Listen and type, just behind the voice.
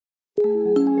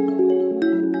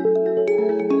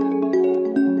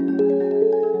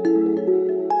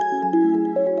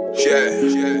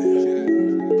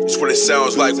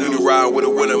sounds like we be riding with a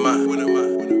winner, man.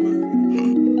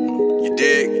 You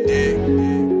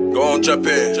dig? Go on, jump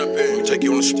in. Let me take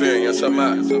you on a spin, yes, I'm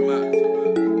out.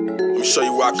 Let me show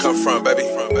you where I come from, baby.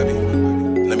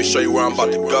 Let me show you where I'm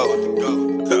about to go.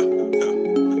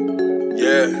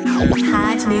 Yeah.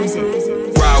 Hot music.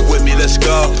 Ride with me, let's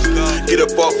go. Get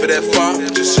up off of that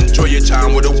phone. Just enjoy your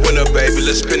time with a winner, baby.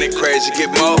 Let's spin it crazy,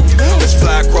 get more. Let's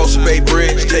fly across the Bay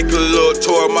Bridge. Take a little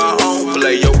tour of my home.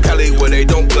 Play yo Cali where they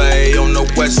don't play. On the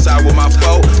west side with my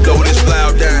foe. Blow this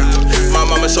loud down. My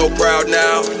mama's so proud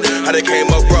now. I done came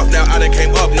up rough, now I done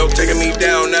came up. No taking me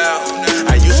down now.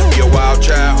 I used to be a wild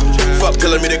child. Fuck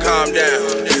telling me to calm down.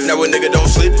 Now a nigga don't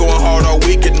sleep, going hard all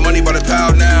week. Getting money by the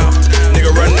pound now.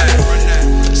 Nigga run that.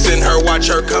 Send her, watch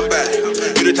her come back.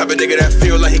 You the type of nigga that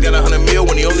feel like he got 100 mil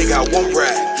when he only got one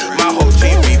rack. My whole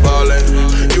team be ballin'.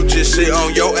 You just sit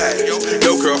on your ass.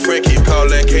 Your girlfriend keep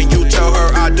calling. Can you tell her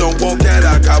I don't want that?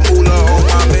 I got moolah on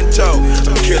my mento.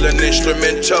 I'm killing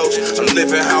instrumentals. I'm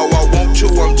living how I want to.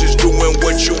 I'm just doing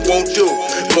what you won't do.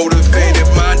 Motivated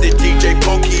minded DJ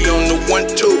Punky on the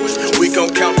 1-2s. We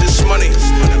gon' count this money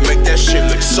and make that shit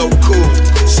look so cool.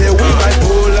 Said we might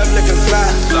pull up looking fly.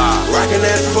 Rockin'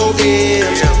 that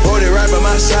 4M's. 40 right by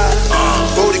my side.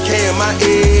 40K in my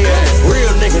ear.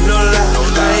 Real nigga, no lie.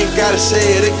 I ain't gotta say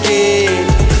it again.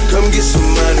 Come get some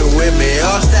money with me.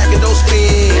 All stack it, don't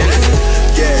spin.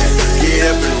 Yeah, get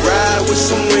up and ride with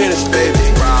some winners, baby.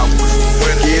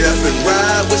 Get up and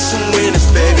ride with some winners,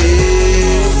 baby.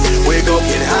 We gon'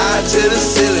 get high to the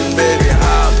ceiling, baby.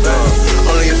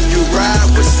 Only if you ride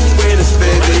with some winners,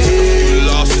 baby.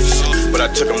 Losses, but I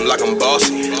took them like I'm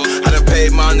bossy. I done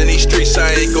paid mine in these streets,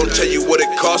 I ain't gon' tell you what it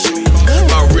cost me.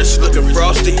 My wrist looking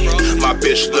frosty, my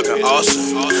bitch looking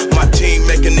awesome. My team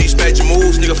making these major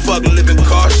moves, nigga fuck living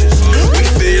cautious. We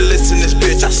fearless in this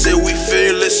bitch, I said we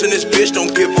fearless in this bitch.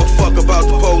 Don't give a fuck about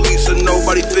the police or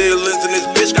nobody feelings in this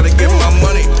bitch. Gotta get my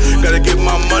money, gotta get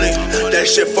my money. That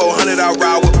shit 400, I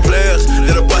ride with players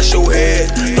that'll bust your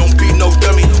head. Don't be no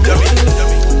dummy.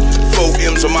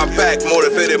 4M's on my back,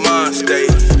 motivated mind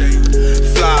state.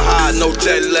 Fly high, no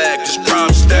jet lag, just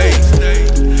prime state.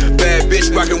 Bad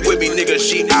bitch rockin' with me, nigga,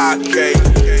 she IK.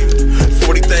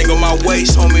 40 thing on my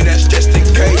waist, homie, that's just in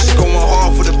case. Going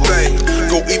hard for the pay,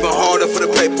 go even harder for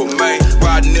the paper, man.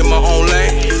 Riding in my own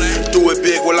lane, do it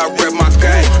big while I rep my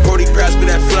gang. Brody pass me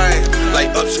that flame,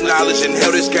 like up some knowledge and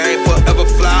hell this game forever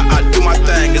fly. I do my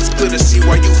thing, it's good to see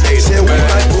why you hate it. Said we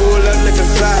might pull up looking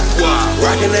fly.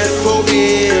 Rockin' that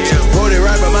 4M's, 40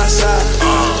 right by my side.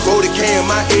 40K in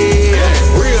my ear.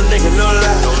 Real nigga, no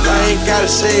lie. I ain't gotta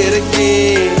say it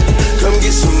again. Come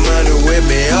get some money with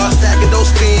me. All stack it, don't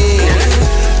spin.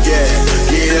 Yeah,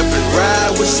 get up and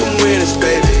ride with some winners,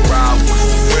 baby.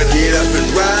 Get up and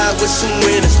ride with some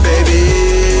winners, baby.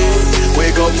 We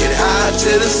gon' get high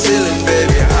to the ceiling, baby.